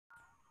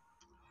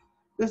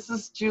This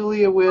is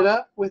Julia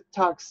Witta with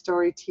Talk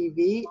Story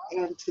TV,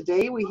 and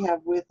today we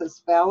have with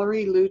us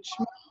Valerie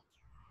Leuchtmann,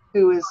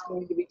 who is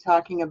going to be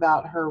talking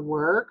about her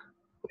work,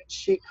 which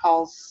she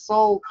calls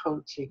soul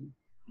coaching.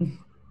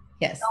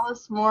 Yes. Tell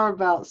us more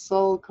about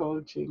soul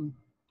coaching.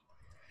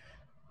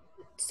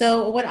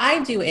 So what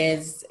I do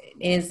is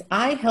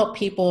I help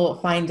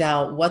people find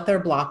out what their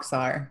blocks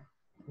are,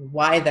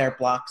 why their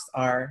blocks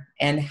are,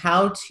 and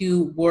how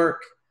to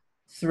work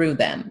through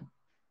them.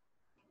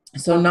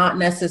 So not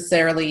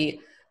necessarily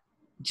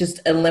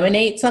just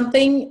eliminate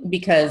something,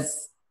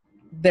 because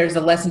there's a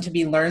lesson to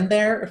be learned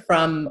there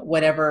from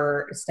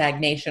whatever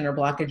stagnation or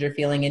blockage you're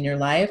feeling in your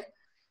life.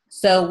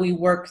 So we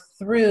work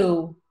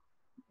through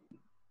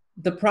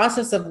the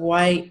process of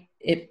why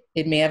it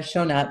may have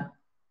shown up,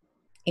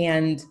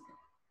 and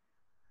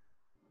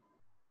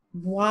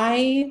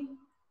why,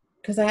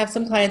 because I have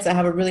some clients that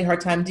have a really hard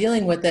time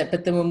dealing with it,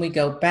 but then when we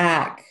go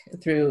back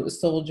through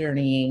soul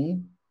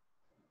journeying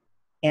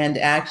and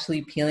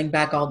actually peeling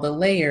back all the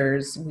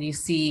layers, we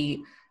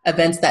see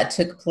events that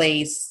took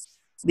place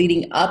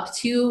leading up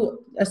to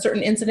a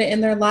certain incident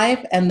in their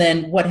life, and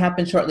then what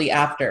happened shortly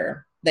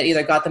after that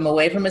either got them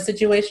away from a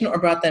situation or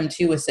brought them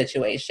to a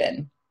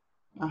situation.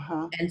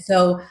 And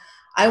so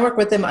I work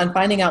with them on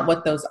finding out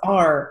what those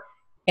are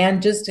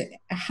and just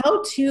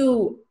how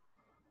to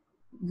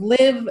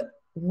live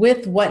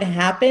with what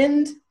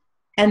happened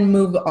and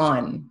move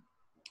on.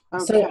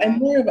 So I'm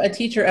more of a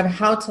teacher of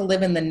how to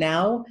live in the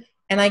now,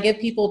 and I give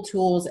people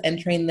tools and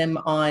train them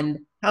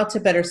on how to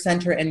better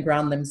center and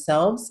ground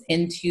themselves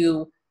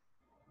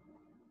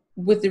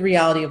with the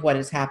reality of what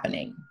is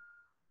happening.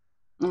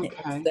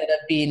 Instead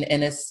of being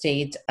in a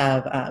state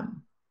of,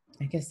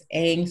 I guess,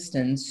 angst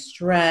and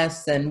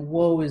stress and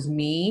woe is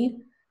me,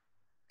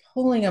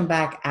 pulling them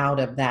back out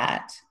of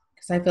that.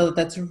 Because I feel that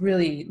that's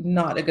really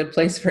not a good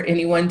place for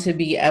anyone to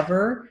be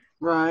ever.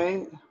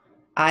 Right.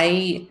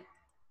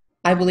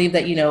 I believe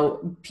that,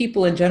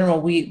 people in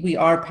general, we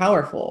are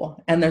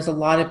powerful. And there's a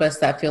lot of us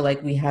that feel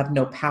like we have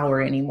no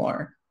power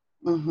anymore.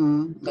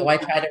 So I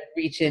try to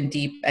reach in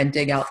deep and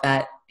dig out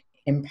that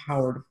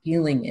empowered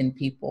feeling in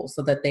people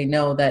so that they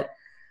know that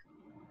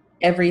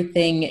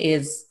everything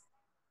is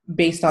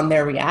based on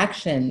their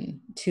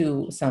reaction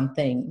to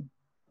something.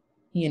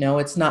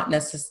 It's not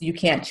necessary. You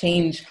can't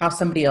change how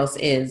somebody else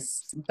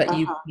is, but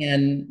you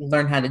can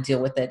learn how to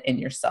deal with it in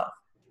yourself.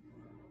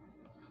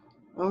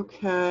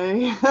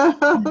 Okay.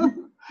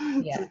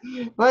 Yeah.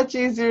 Much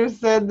easier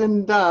said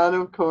than done,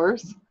 of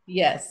course.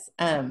 Yes.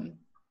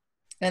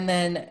 And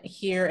then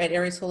here at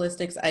Aries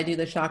Holistics, I do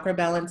the chakra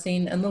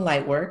balancing and the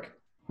light work.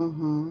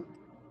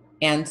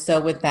 And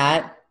so with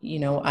that,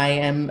 I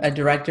am a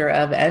director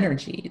of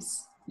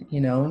energies,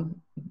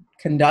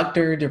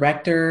 conductor,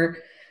 director,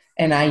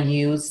 and I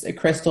use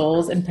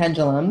crystals and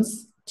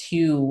pendulums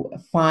to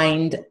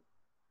find,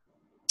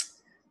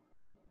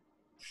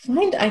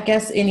 I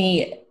guess,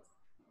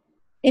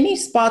 any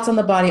spots on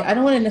the body. I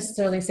don't want to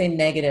necessarily say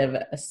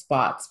negative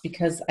spots,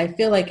 because I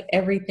feel like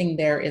everything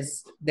there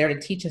is there to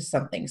teach us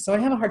something. So I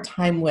have a hard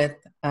time with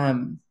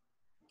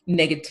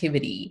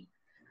negativity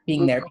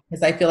being there,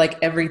 because I feel like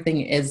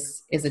everything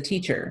is a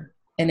teacher,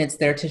 and it's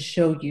there to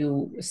show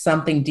you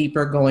something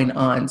deeper going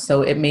on.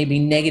 So it may be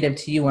negative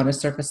to you on a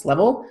surface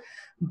level,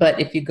 but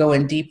if you go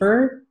in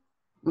deeper,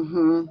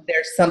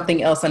 there's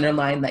something else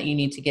underlying that you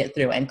need to get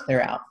through and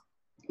clear out.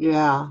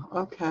 Yeah.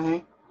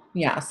 Okay.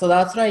 Yeah. So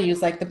that's what I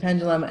use, like the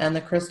pendulum and the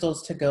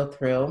crystals, to go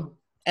through.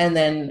 And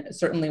then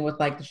certainly with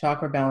like the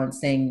chakra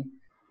balancing,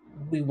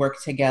 we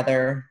work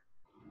together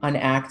on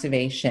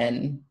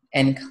activation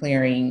and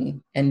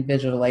clearing and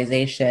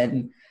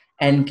visualization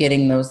and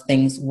getting those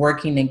things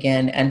working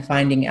again and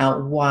finding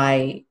out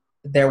why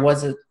there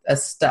was a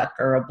stuck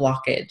or a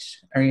blockage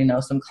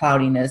or, some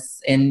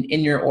cloudiness in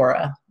your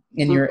aura,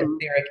 in your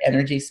etheric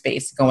energy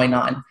space going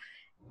on.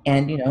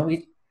 And,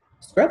 we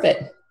scrub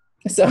it.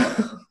 So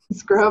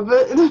scrub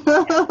it.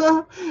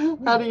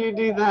 How do you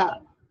do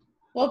that?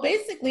 Well,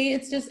 basically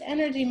it's just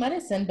energy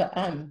medicine, but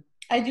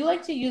I do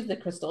like to use the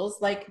crystals,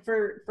 like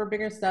for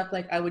bigger stuff.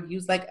 Like I would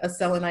use like a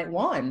selenite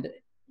wand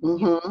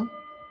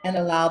and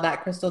allow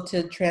that crystal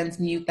to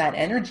transmute that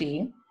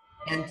energy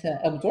and to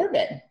absorb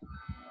it.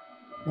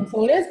 And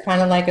so it is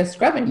kind of like a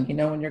scrubbing,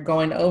 when you're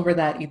going over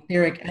that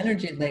etheric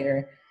energy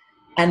layer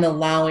and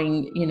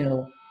allowing,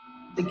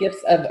 the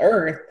gifts of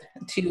earth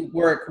to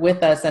work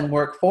with us and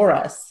work for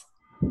us.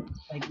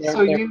 Like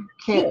so you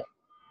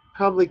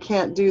probably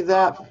can't do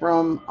that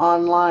from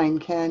online,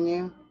 can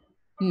you?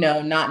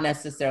 No, not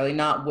necessarily.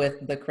 Not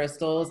with the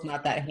crystals,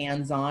 not that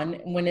hands-on.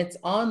 When it's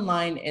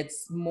online,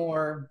 it's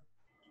more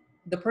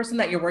the person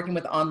that you're working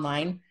with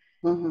online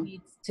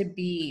needs to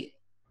be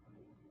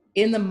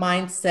in the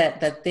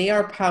mindset that they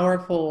are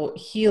powerful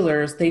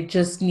healers. They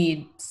just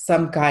need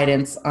some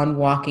guidance on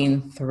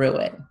walking through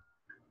it.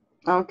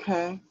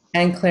 Okay.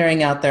 And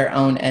clearing out their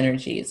own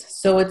energies.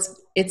 So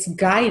it's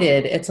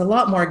guided. It's a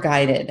lot more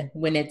guided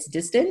when it's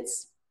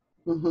distance.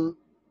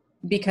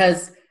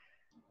 Because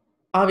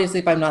obviously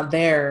if I'm not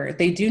there,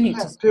 they do need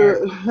to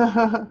start,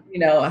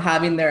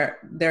 having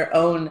their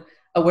own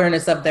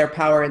awareness of their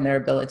power and their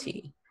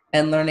ability.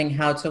 and learning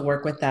how to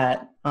work with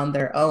that on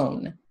their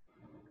own.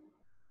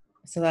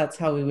 So that's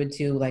how we would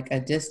do like a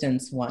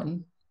distance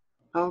one.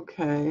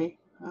 Okay,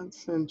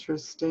 that's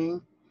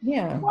interesting.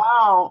 Yeah.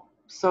 Wow.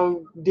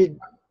 So did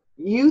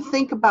you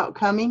think about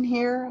coming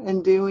here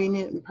and doing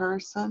it in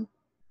person?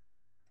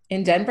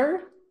 In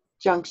Denver?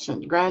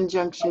 Grand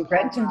Junction.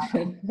 Red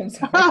Junction. I'm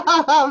sorry.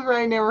 I've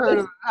really never heard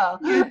of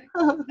Yeah.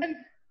 it.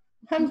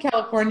 I'm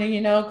California,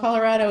 you know,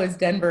 Colorado is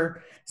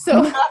Denver.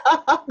 So,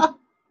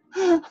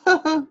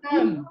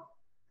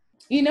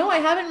 you know, I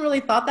haven't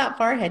really thought that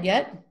far ahead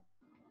yet.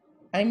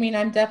 I mean,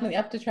 I'm definitely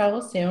up to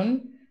travel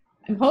soon.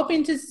 I'm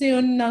hoping to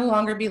soon no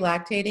longer be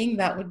lactating.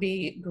 That would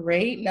be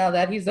great now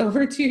that he's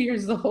over 2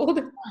 years old.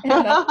 And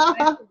that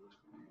I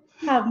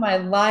have my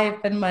life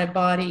and my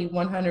body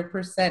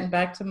 100%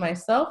 back to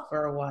myself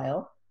for a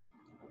while.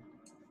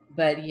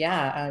 But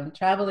yeah,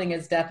 traveling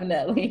is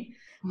definitely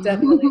on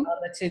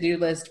the to-do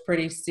list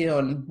pretty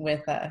soon.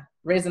 With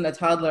raising a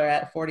toddler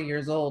at 40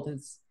 years old,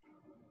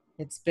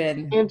 it's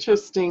been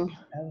Interesting.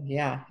 oh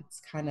yeah, it's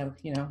kind of,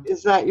 you know.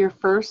 Is that your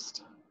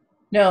first?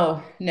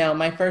 No,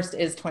 my first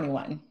is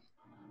 21.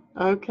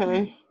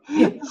 Okay.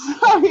 Yeah.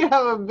 So you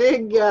have a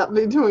big gap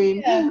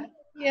between.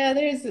 Yeah,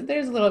 there's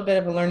a little bit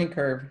of a learning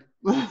curve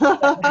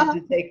that had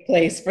to take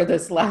place for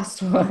this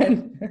last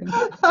one.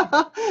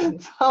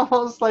 It's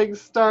almost like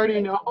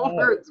starting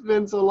over. It's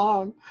been so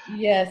long.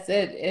 Yes,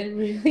 it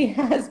really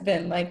has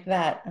been like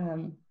that.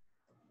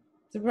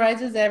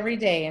 Surprises every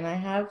day, and I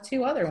have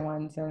 2 other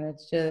ones, and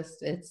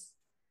it's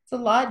a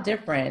lot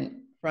different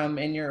from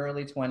in your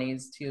early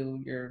 20s to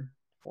your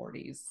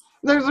 40s.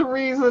 There's a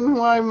reason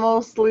why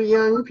mostly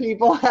young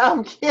people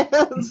have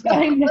kids.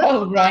 I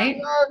know, right?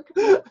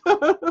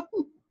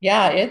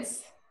 Yeah,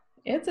 it's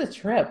a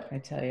trip, I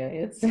tell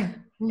you.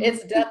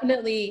 It's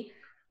definitely,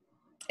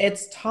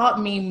 it's taught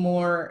me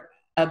more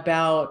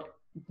about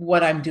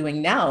what I'm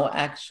doing now,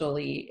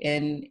 actually,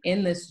 in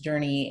this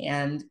journey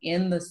and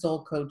in the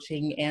soul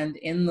coaching and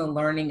in the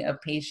learning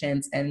of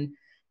patience and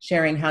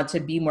sharing how to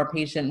be more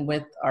patient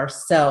with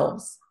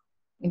ourselves.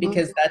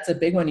 Because that's a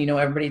big one. You know,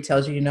 everybody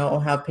tells you, you know, oh,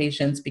 have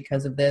patience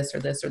because of this or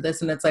this or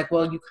this. And it's like,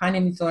 well, you kind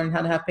of need to learn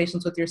how to have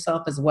patience with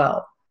yourself as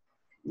well.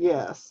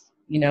 Yes.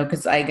 You know,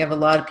 because I have a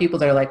lot of people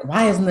that are like,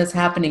 why isn't this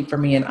happening for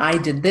me? And I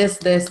did this,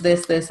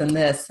 and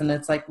this. And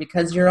it's like,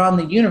 because you're on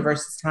the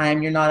universe's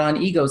time, you're not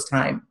on ego's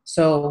time.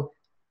 So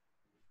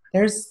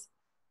there's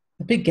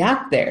a big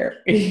gap there,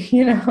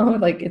 you know,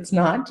 like it's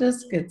not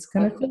just, it's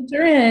going to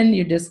filter in.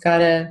 You just got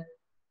to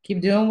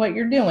keep doing what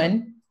you're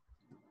doing.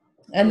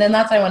 And then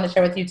that's what I want to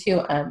share with you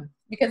too,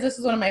 because this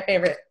is one of my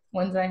favorite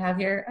ones I have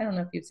here. I don't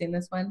know if you've seen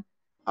this one.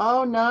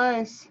 Oh,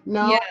 nice.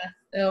 No. Yeah,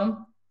 so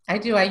I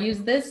do. I use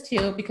this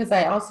too because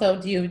I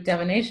also do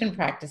divination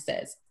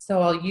practices.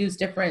 So I'll use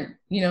different,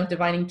 you know,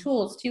 divining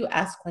tools to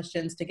ask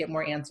questions to get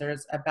more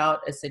answers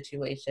about a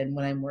situation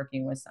when I'm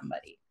working with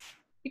somebody.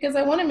 Because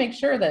I want to make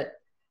sure that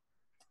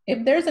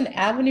if there's an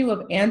avenue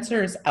of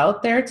answers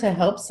out there to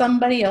help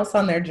somebody else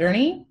on their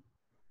journey,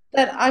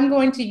 that I'm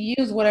going to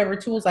use whatever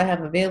tools I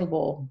have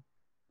available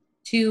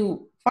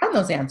to find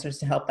those answers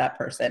to help that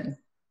person.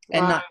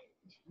 And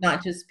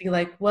not just be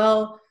like,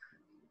 well,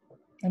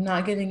 I'm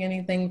not getting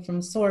anything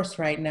from source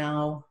right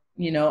now.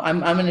 You know,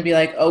 I'm going to be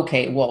like,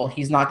 okay, well,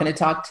 he's not going to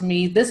talk to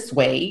me this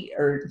way,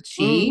 or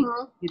she,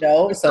 you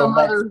know, so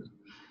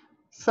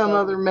some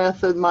other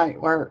method might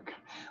work.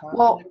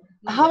 Well,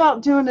 how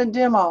about doing a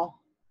demo?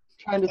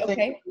 Trying to think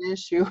of an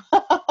issue.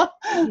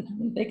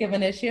 Think of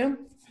an issue?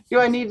 Do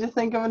I need to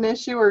think of an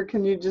issue, or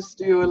can you just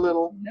do a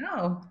little?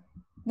 No.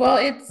 Well,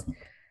 it's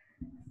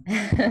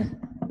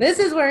this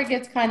is where it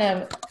gets kind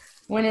of,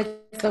 when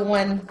it's the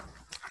one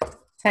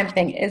time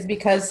thing, is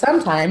because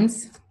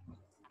sometimes,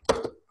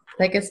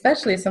 like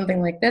especially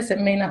something like this, it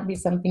may not be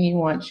something you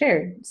want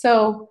shared.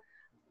 So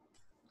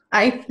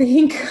I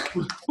think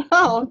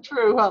Oh,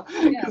 true, huh?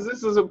 Because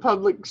this is a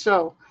public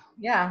show.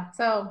 Yeah.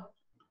 So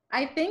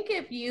I think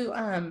if you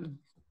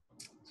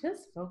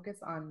just focus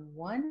on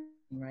one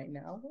right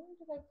now. Where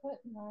did I put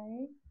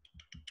my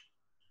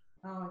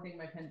I think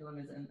my pendulum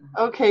is in.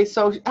 Okay,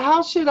 so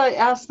how should I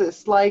ask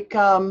this? Like,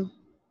 I'll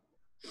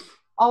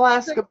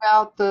ask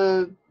about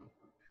the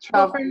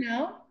travel. Well, for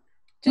now,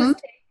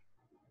 just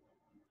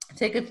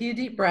take a few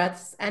deep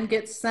breaths and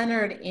get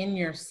centered in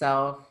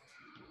yourself.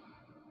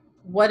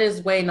 What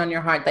is weighing on your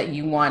heart that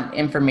you want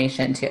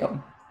information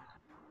to?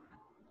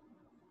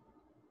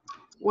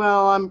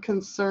 Well, I'm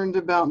concerned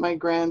about my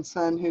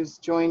grandson who's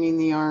joining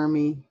the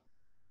Army.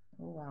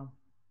 Oh, wow.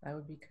 That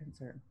would be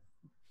concern.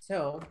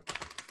 So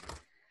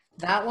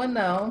that one,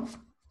 though.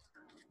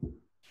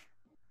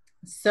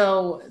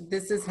 So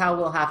this is how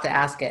we'll have to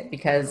ask it,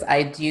 because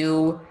I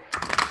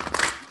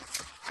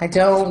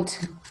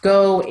don't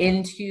go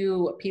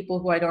into people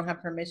who I don't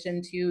have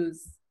permission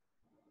to's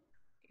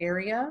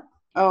area.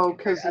 Oh,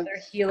 because other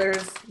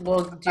healers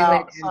will do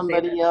it.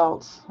 Somebody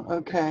else.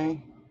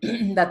 Okay.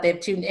 That they've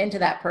tuned into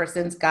that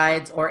person's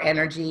guides or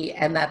energy,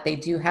 and that they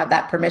do have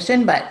that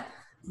permission. But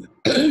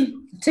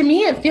to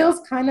me, it feels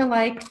kind of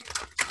like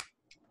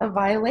a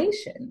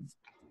violation.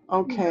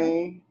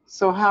 Okay.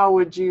 So how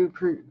would you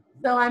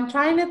So I'm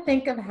trying to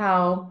think of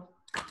how,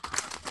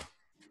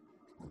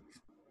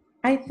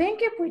 I think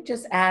if we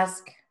just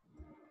ask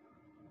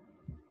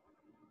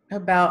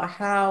about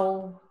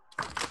how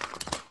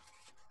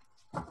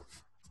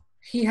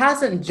he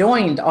hasn't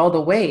joined all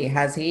the way,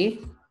 has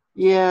he?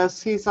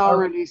 Yes, he's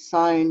already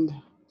signed.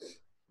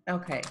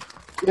 Okay.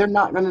 They're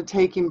not going to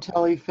take him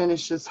till he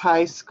finishes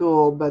high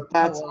school, but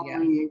that's well, yeah.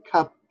 only a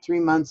couple, 3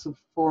 months,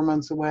 4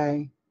 months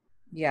away.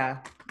 Yeah.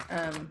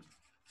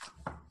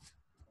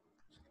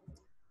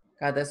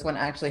 God, this one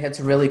actually hits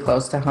really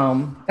close to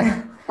home.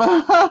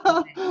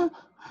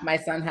 My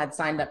son had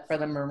signed up for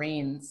the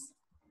Marines.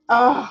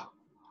 Oh,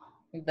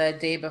 The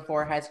day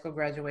before high school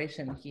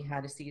graduation, he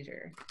had a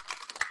seizure.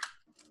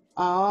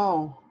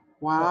 oh,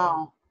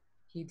 wow.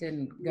 He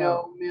didn't go.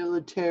 No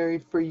military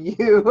for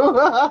you.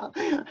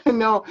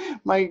 No,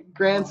 my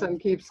grandson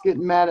keeps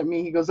getting mad at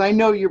me. He goes, I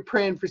know you're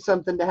praying for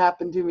something to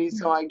happen to me,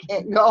 so I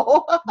can't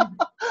go.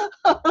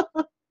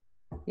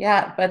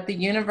 Yeah, but the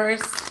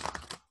universe,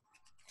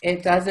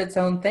 it does its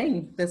own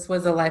thing. This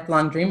was a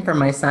lifelong dream for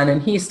my son,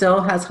 and he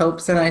still has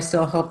hopes, and I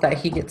still hope that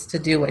he gets to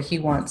do what he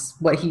wants,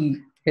 what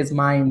his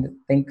mind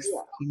thinks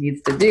he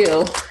needs to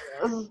do.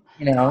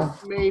 You know,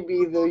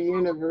 maybe the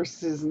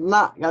universe has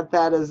not got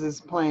that as his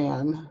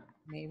plan.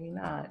 Maybe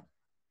not.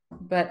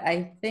 But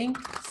I think,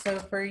 so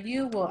for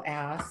you, we'll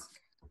ask,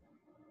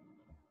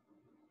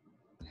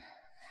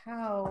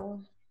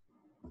 how,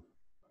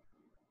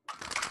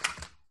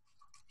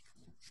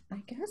 I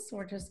guess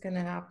we're just going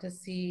to have to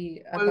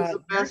see what is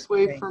the best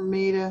way for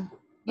me to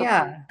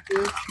yeah.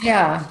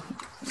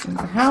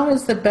 How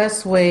is the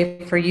best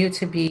way for you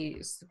to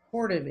be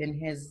supportive in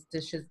his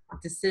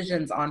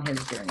decisions on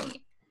his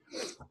journey?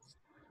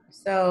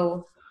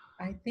 So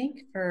I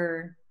think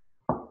for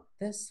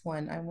this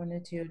one, I want to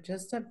do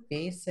just a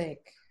basic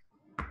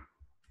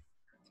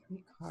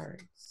 3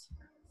 cards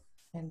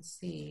and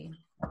see.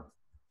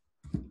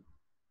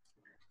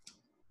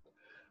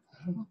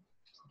 I'm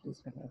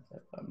just gonna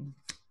flip them.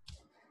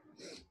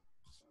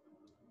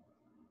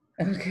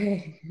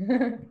 Okay.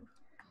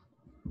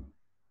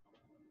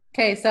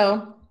 Okay,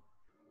 so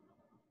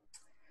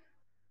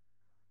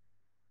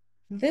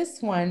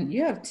this one,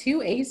 you have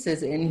 2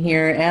 aces in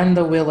here and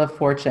the Wheel of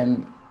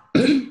Fortune.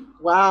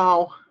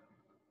 Wow.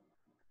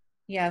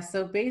 Yeah,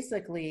 so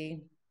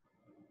basically,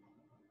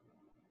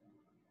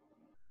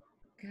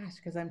 gosh,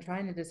 because I'm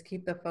trying to just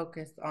keep the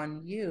focus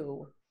on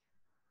you.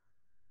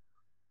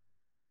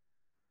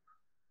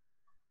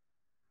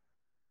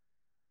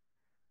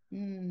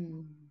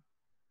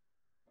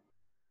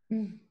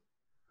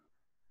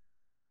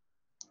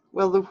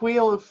 Well, the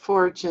Wheel of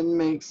Fortune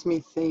makes me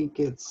think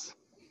I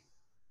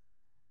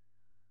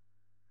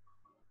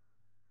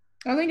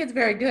think it's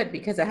very good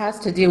because it has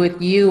to do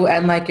with you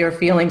and like your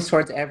feelings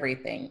towards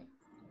everything.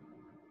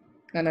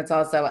 And it's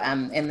also,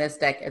 in this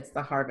deck, it's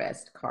the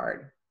Harvest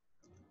card,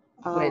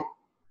 which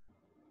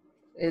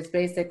is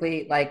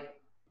basically like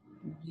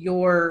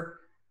your,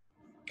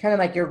 kind of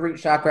like your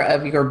root chakra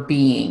of your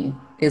being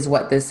is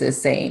what this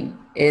is saying,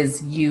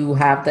 is you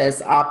have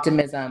this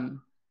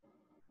optimism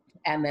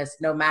and this,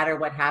 no matter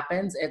what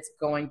happens, it's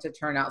going to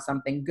turn out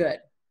something good.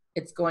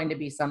 It's going to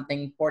be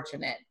something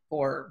fortunate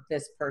for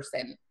this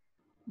person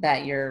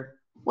that you're.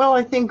 Well,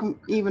 I think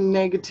even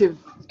negative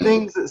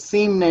things that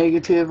seem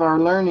negative are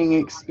learning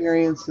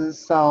experiences.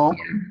 So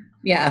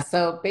Yeah.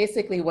 So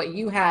basically what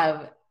you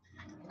have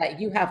that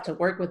you have to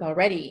work with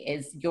already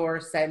is your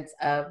sense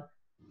of,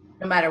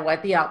 no matter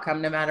what the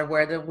outcome, no matter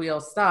where the wheel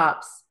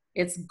stops,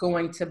 it's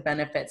going to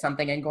benefit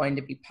something and going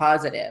to be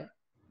positive.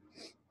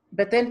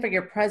 But then for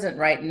your present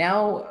right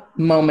now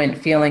moment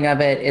feeling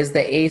of it is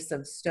the Ace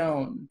of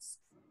Stones,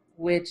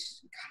 which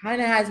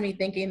kind of has me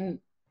thinking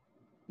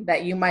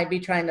that you might be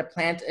trying to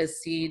plant a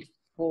seed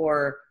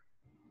for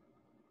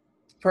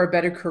a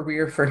better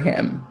career for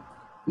him.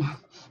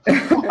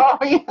 Oh,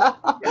 yeah.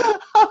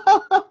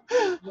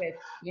 With,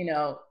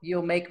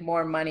 you'll make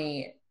more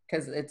money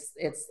because it's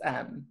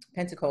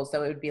Pentacles.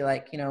 So it would be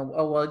like,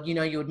 oh, well,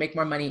 you would make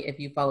more money if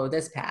you follow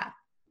this path.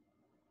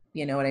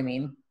 You know what I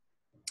mean?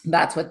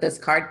 That's what this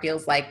card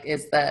feels like,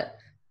 is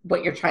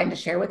what you're trying to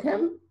share with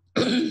him.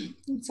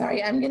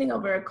 Sorry, I'm getting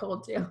over a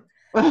cold too.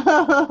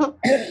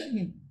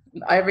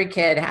 Every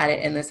kid had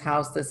it in this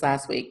house this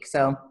last week.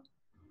 So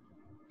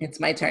it's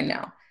my turn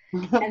now.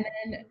 And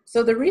then,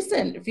 so the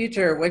recent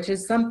future, which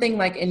is something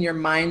like in your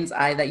mind's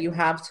eye that you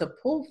have to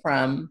pull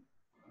from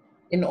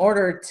in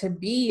order to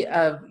be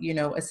of,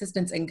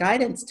 assistance and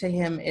guidance to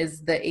him,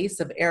 is the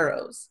Ace of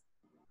Arrows,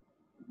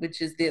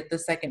 which is the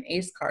second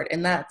ace card.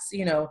 And that's,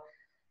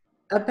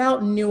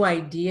 about new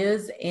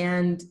ideas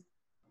and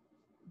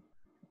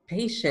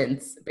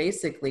patience,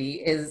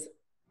 basically.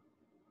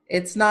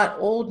 It's not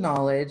old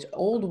knowledge,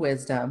 old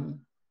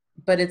wisdom,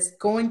 but it's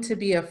going to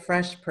be a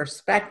fresh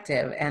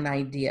perspective and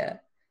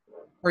idea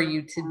for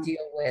you to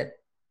deal with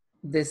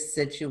this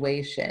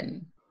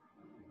situation.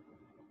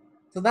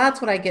 So that's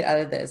what I get out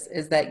of this,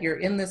 is that you're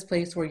in this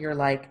place where you're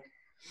like,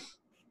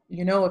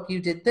 if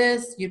you did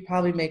this, you'd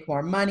probably make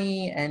more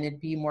money and it'd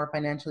be more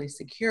financially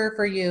secure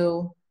for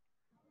you.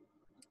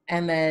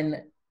 And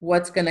then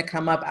what's going to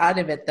come up out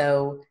of it,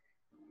 though,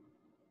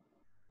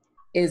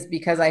 is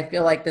because I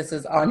feel like this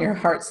is on your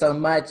heart so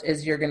much,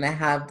 is you're going to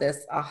have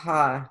this,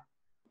 aha,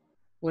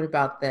 what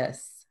about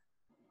this?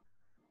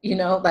 You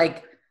know,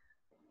 like,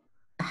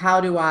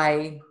 how do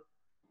I,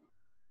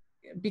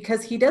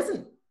 because he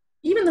doesn't,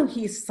 even though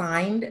he's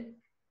signed,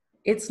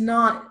 it's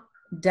not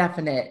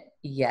definite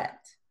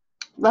yet.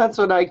 That's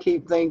what I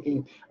keep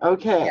thinking.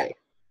 Okay,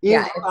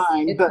 Yeah, you've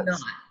signed, it's but not.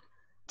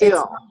 It's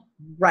still. not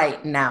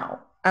right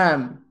now.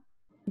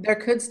 There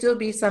could still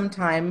be some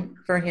time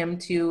for him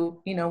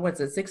to, you know, what's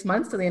it, 6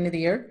 months to the end of the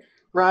year?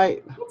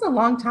 Right. That's a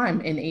long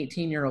time in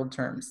 18-year-old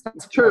terms.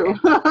 That's True.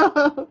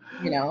 forever,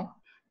 you know?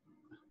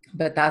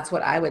 But that's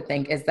what I would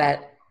think, is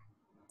that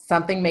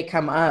something may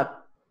come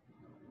up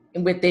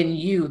within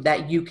you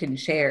that you can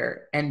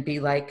share and be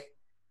like,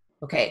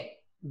 okay,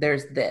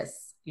 there's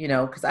this, you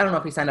know, because I don't know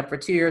if he signed up for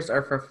 2 years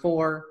or for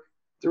 4.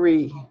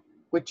 3,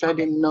 which I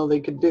didn't know they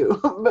could do,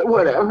 but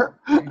whatever.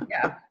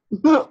 Yeah.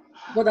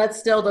 Well, that's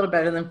still a little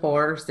better than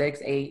 4,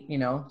 6, 8, you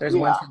know, there's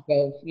ones Yeah. who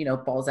go, you know,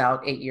 balls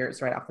out 8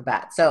 years right off the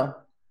bat. So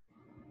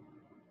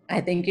I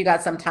think you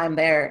got some time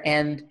there,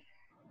 and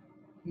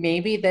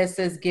maybe this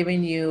is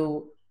giving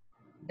you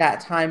that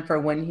time for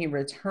when he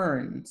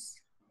returns,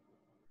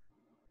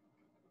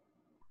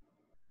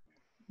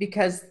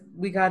 because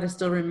we got to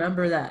still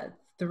remember that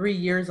 3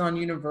 years on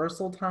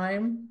universal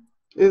time.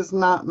 Is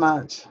not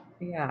much.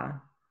 Yeah.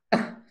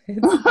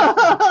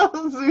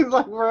 Seems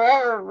like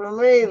forever for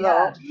me,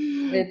 though.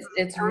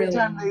 It's Every really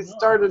time they not.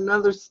 start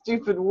another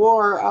stupid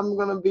war, I'm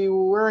going to be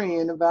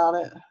worrying about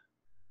it.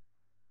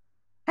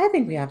 I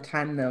think we have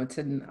time though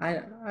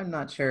I'm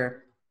not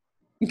sure.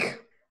 You think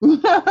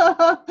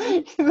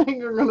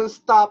we're going to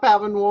stop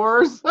having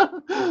wars?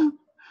 No,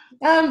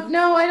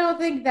 I don't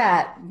think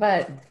that,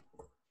 but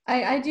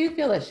I do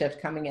feel a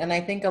shift coming, and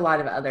I think a lot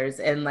of others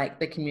in like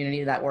the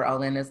community that we're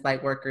all in as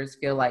light workers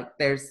feel like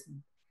there's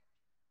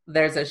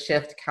a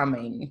shift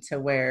coming to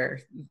where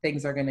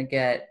things are going to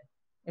get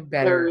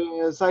better.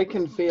 There is. I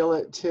can feel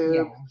it too,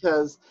 Yeah,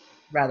 because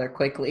rather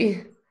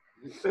quickly.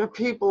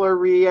 people are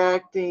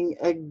reacting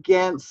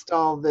against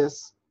all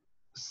this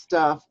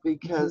stuff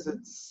because Mhm.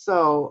 it's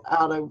so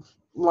out of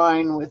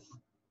line with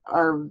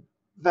our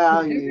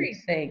values.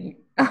 Everything.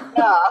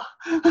 Yeah.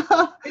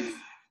 It's,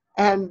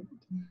 And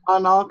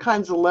on all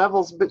kinds of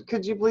levels. But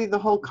could you believe the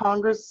whole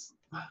Congress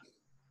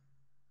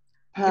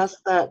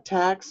passed that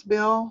tax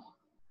bill?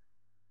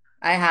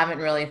 I haven't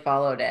really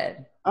followed it.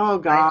 Oh,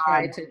 I God.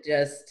 try to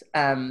just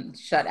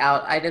shut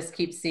out. I just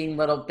keep seeing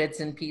little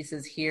bits and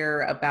pieces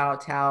here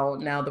about how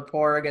now the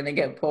poor are going to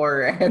get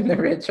poorer and the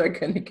rich are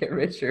going to get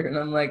richer. And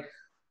I'm like,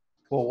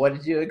 well, what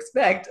did you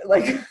expect?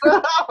 Like,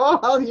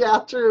 Well,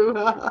 yeah, true.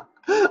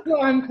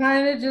 so I'm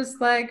kind of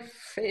just like,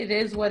 it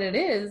is what it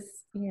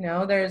is. You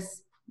know,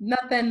 there's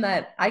nothing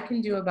that I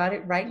can do about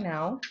it right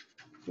now.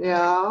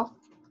 Yeah.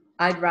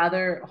 I'd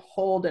rather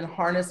hold and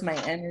harness my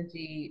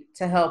energy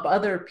to help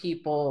other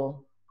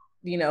people,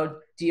 you know,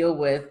 deal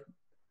with,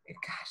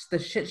 gosh, the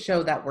shit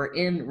show that we're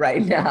in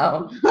right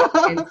now,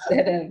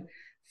 instead of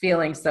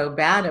feeling so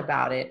bad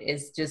about it.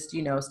 Is just,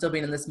 you know, still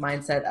being in this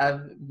mindset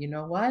of, you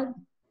know what,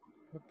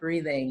 we're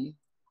breathing,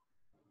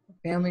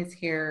 family's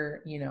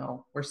here, you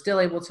know, we're still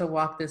able to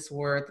walk this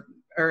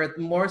earth.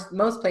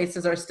 Most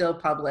places are still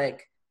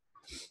public,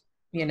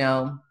 you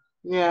know.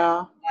 Yeah. A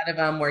lot of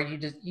them where you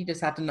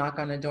just have to knock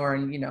on a door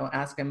and, you know,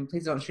 ask them,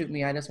 please don't shoot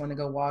me, I just want to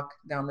go walk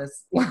down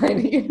this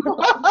line, you know,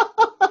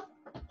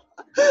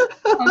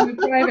 on the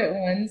private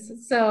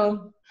ones.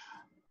 So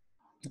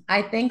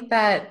I think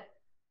that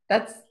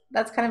that's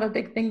kind of a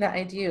big thing that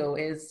I do,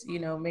 is, you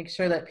know, make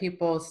sure that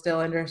people still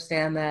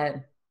understand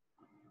that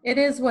it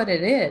is what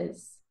it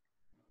is.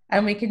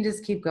 And we can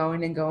just keep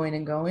going and going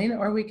and going,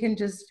 or we can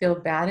just feel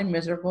bad and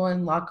miserable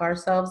and lock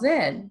ourselves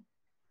in,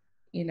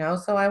 you know.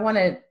 So I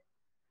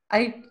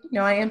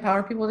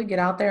empower people to get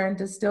out there and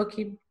to still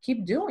keep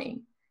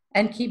doing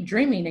and keep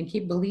dreaming and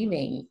keep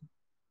believing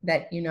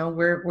that, you know,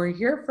 we're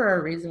here for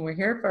a reason, we're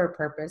here for a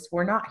purpose.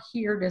 We're not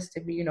here just to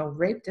be, you know,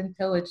 raped and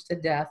pillaged to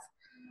death.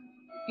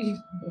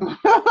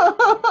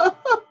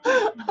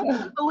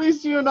 At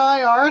least you and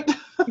I aren't.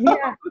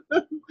 Yeah,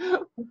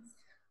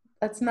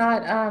 that's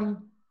not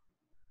how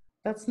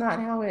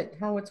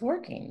it's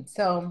working.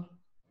 So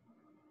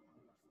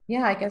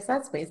yeah, I guess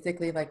that's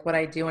basically like what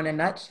I do in a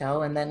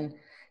nutshell. And then,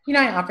 you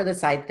know, I offer the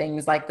side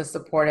things like the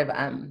support of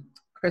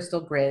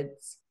crystal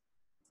grids,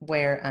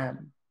 where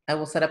I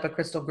will set up a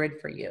crystal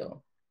grid for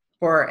you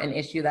for an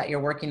issue that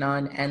you're working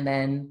on, and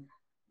then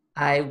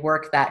I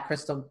work that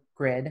crystal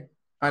grid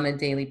on a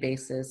daily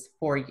basis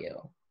for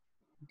you,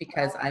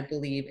 because I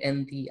believe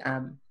in the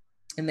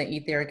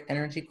etheric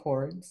energy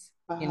cords,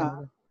 you Uh-huh.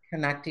 know,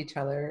 connect each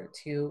other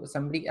to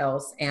somebody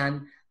else,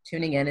 and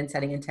tuning in and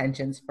setting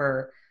intentions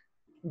for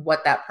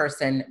what that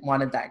person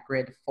wanted that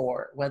grid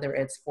for, whether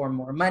it's for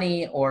more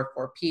money or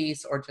for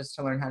peace or just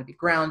to learn how to be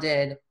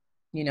grounded.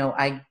 You know,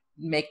 I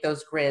make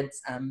those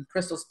grids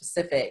crystal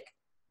specific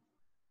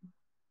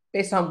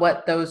based on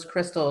what those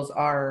crystals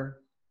are,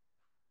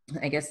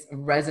 I guess,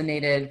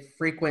 resonated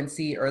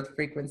frequency, earth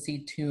frequency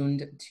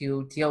tuned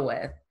to deal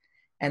with.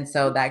 And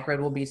so that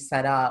grid will be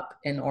set up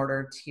in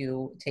order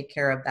to take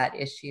care of that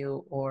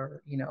issue,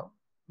 or,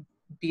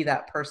 be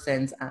that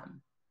person's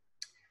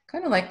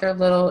kind of like their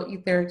little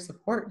etheric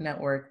support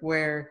network,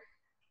 where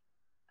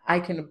I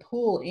can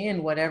pull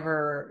in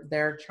whatever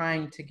they're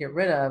trying to get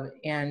rid of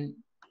and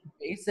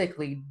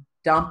basically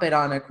dump it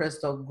on a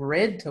crystal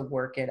grid to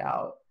work it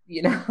out,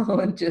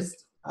 and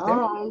just.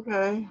 Oh,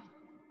 okay.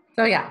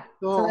 So yeah,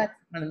 Cool. So that's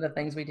one of the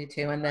things we do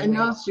too. And then I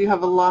noticed you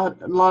have a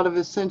lot of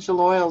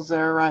essential oils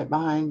there right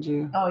behind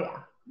you. Oh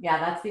yeah,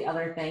 that's the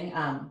other thing.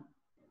 I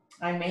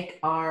make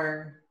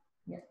is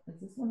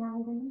this one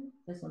already?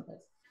 This one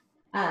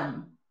does.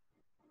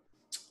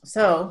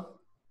 So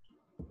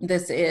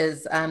this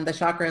is the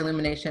chakra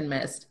illumination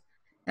mist,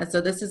 and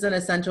so this is an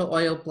essential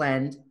oil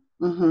blend.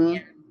 Mm-hmm.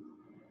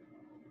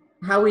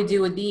 How we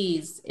do with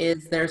these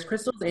is there's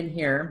crystals in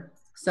here.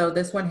 So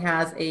this one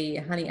has a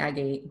honey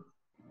agate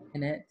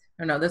in it.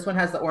 Oh no, this one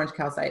has the orange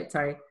calcite.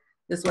 Sorry,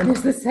 this one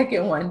is the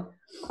second one.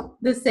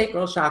 The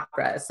sacral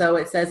chakra. So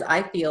it says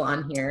I feel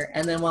on here,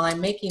 and then while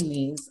I'm making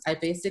these, I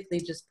basically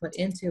just put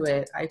into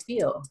it I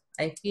feel,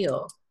 and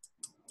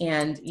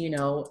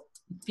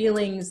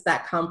feelings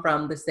that come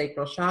from the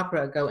sacral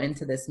chakra go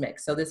into this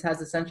mix. So this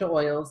has essential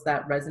oils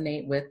that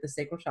resonate with the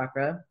sacral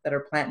chakra, that are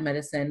plant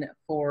medicine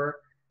for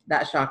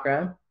that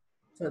chakra.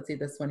 So let's see,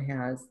 this one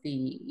has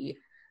the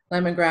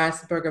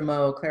lemongrass,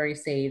 bergamot, clary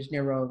sage,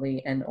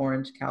 neroli, and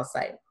orange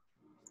calcite.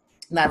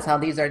 That's how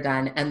these are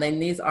done. And then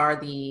these are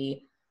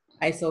the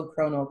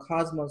isochronal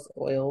cosmos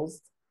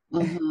oils.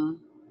 Mm-hmm.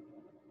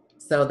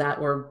 So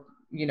that were,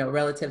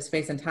 relative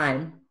space and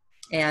time.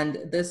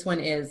 And this one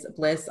is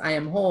bliss, I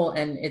am whole,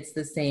 and it's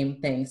the same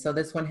thing. So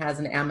this one has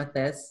an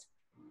amethyst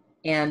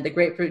and the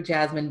grapefruit,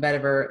 jasmine,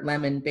 vetiver,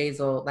 lemon,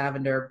 basil,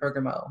 lavender,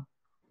 bergamot.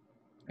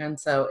 And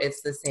so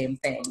it's the same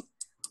thing.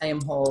 I am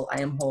whole,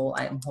 I am whole,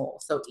 I am whole.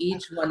 So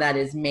each one that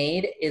is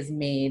made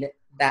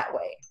that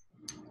way.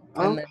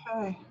 And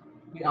okay.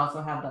 we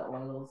also have the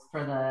oils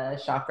for the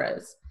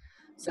chakras.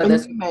 So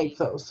and you make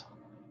those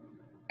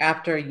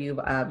after you've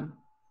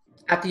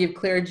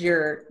cleared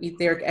your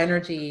etheric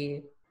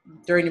energy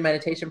during your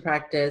meditation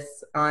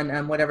practice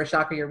on whatever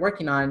chakra you're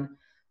working on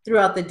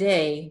throughout the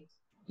day.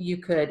 You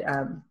could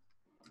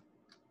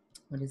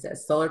what is that?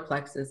 Solar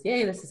plexus.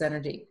 Yay, this is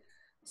energy.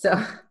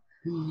 So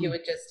you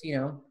would just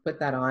put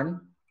that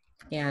on,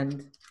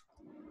 and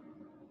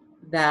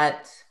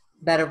that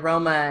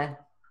aroma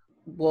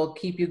will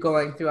keep you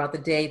going throughout the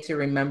day to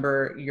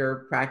remember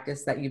your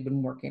practice that you've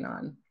been working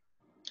on.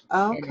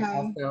 Okay.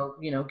 And it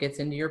also, gets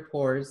into your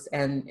pores,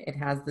 and it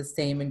has the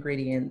same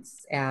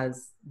ingredients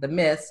as the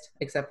mist,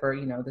 except for,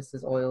 this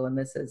is oil and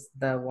this is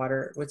the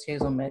water with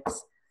hazel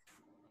mix.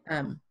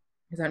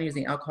 Because I'm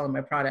using alcohol in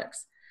my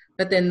products.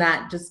 But then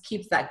that just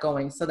keeps that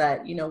going, so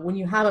that, when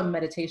you have a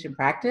meditation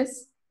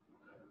practice,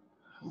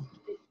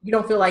 you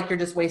don't feel like you're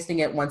just wasting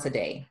it once a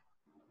day.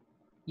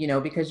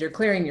 Because you're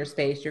clearing your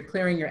space, you're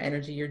clearing your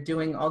energy, you're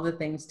doing all the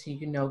things to,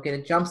 get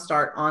a jump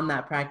start on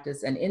that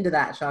practice and into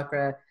that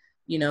chakra.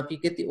 If you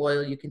get the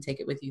oil, you can take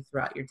it with you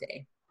throughout your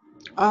day.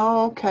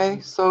 Oh,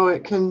 okay. So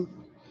it can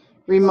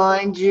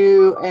remind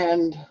you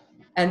and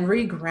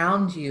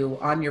reground you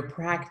on your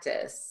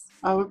practice.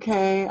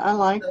 Okay, I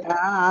like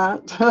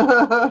that.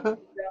 Don't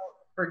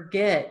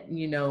forget,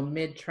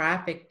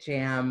 mid-traffic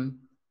jam,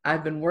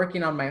 I've been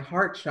working on my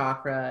heart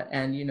chakra,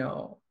 and,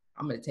 I'm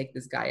going to take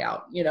this guy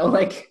out,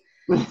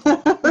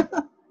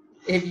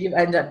 if you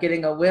end up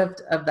getting a whiff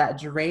of that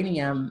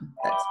geranium,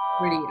 that's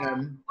pretty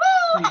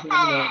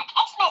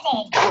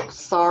oh,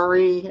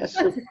 sorry, I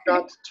should have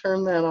forgot to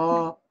turn that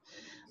off.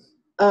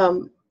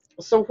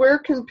 So where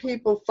can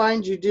people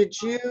find you? Did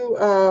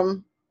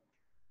you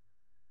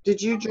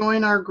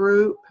join our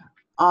group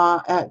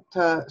at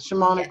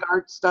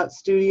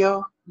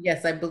shamanicarts.studio?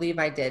 Yes, I believe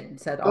I did.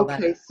 Said all that.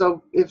 Okay,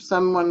 so if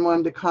someone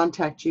wanted to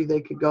contact you,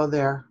 they could go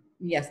there.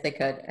 Yes, they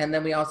could. And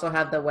then we also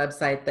have the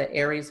website, the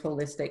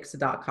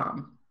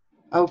ariesholistics.com.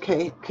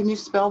 Okay, can you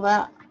spell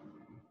that?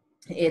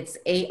 It's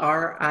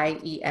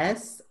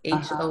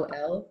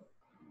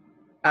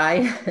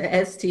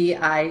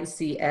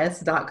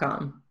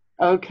ariesholistics.com.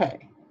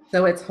 Okay.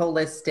 So it's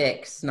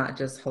holistics, not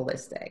just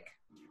holistic.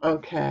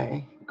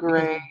 Okay,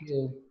 great. We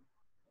do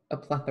a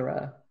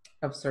plethora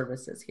of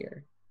services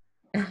here.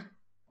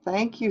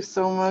 Thank you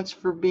so much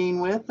for being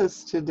with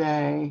us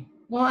today.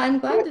 Well, I'm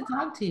glad to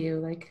talk to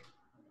you.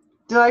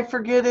 Did I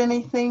forget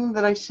anything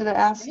that I should have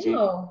asked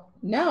you?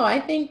 No, I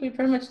think we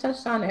pretty much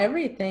touched on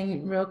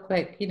everything real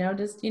quick.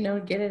 Just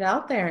get it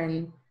out there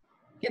and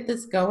get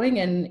this going,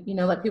 and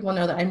let people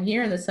know that I'm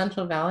here in the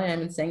Central Valley.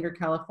 I'm in Sanger,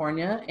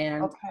 California,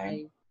 and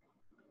okay.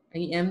 I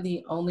am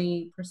the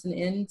only person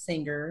in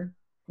Sanger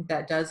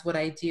that does what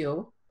I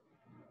do,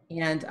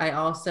 and I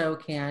also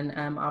can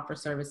offer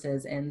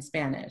services in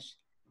Spanish.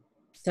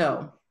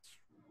 So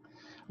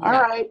all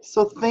right,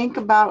 so think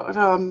about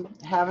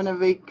having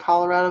a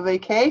Colorado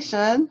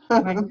vacation.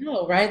 I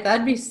know, right?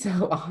 That'd be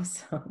so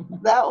awesome.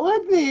 That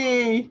would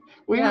be.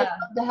 We would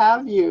love to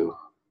have you.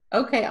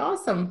 Okay,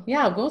 awesome.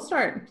 Yeah, we'll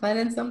start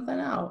planning something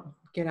out.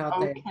 Get out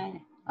there.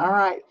 Okay. All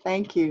right.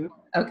 Thank you.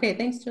 Okay,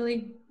 thanks,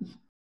 Julie.